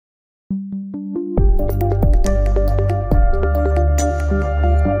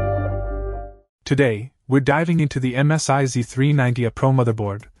Today, we're diving into the MSI Z390-A Pro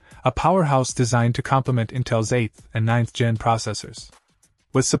motherboard, a powerhouse designed to complement Intel's 8th and 9th gen processors.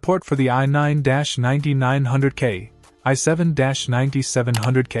 With support for the i9-9900K,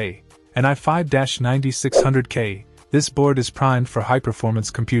 i7-9700K, and i5-9600K, this board is primed for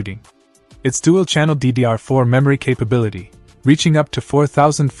high-performance computing. Its dual-channel DDR4 memory capability, reaching up to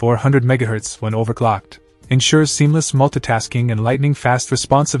 4400 MHz when overclocked, ensures seamless multitasking and lightning-fast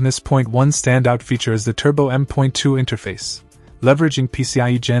responsiveness. One standout feature is the Turbo M.2 interface, leveraging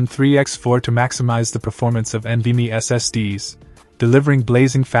PCIe Gen 3x4 to maximize the performance of NVMe SSDs, delivering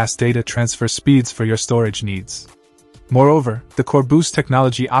blazing-fast data transfer speeds for your storage needs. Moreover, the Core Boost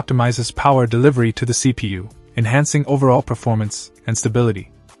technology optimizes power delivery to the CPU, enhancing overall performance and stability.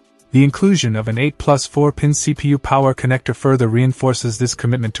 The inclusion of an 8+4-pin CPU power connector further reinforces this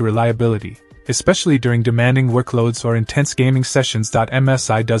commitment to reliability, especially during demanding workloads or intense gaming sessions.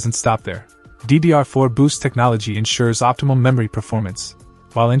 MSI doesn't stop there. DDR4 Boost technology ensures optimal memory performance,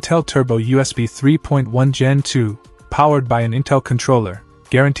 while Intel Turbo USB 3.1 Gen 2, powered by an Intel controller,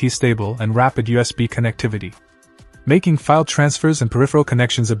 guarantees stable and rapid USB connectivity, making file transfers and peripheral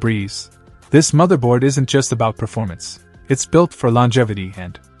connections a breeze. This motherboard isn't just about performance, it's built for longevity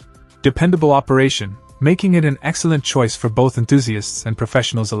and dependable operation, making it an excellent choice for both enthusiasts and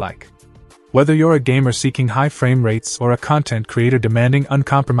professionals alike. Whether you're a gamer seeking high frame rates or a content creator demanding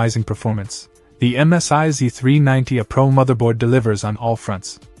uncompromising performance, the MSI Z390-A Pro motherboard delivers on all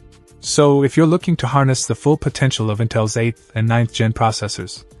fronts. So, if you're looking to harness the full potential of Intel's 8th and 9th gen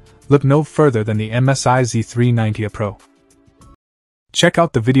processors, look no further than the MSI Z390-A Pro. Check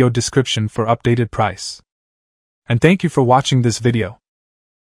out the video description for updated price. And thank you for watching this video.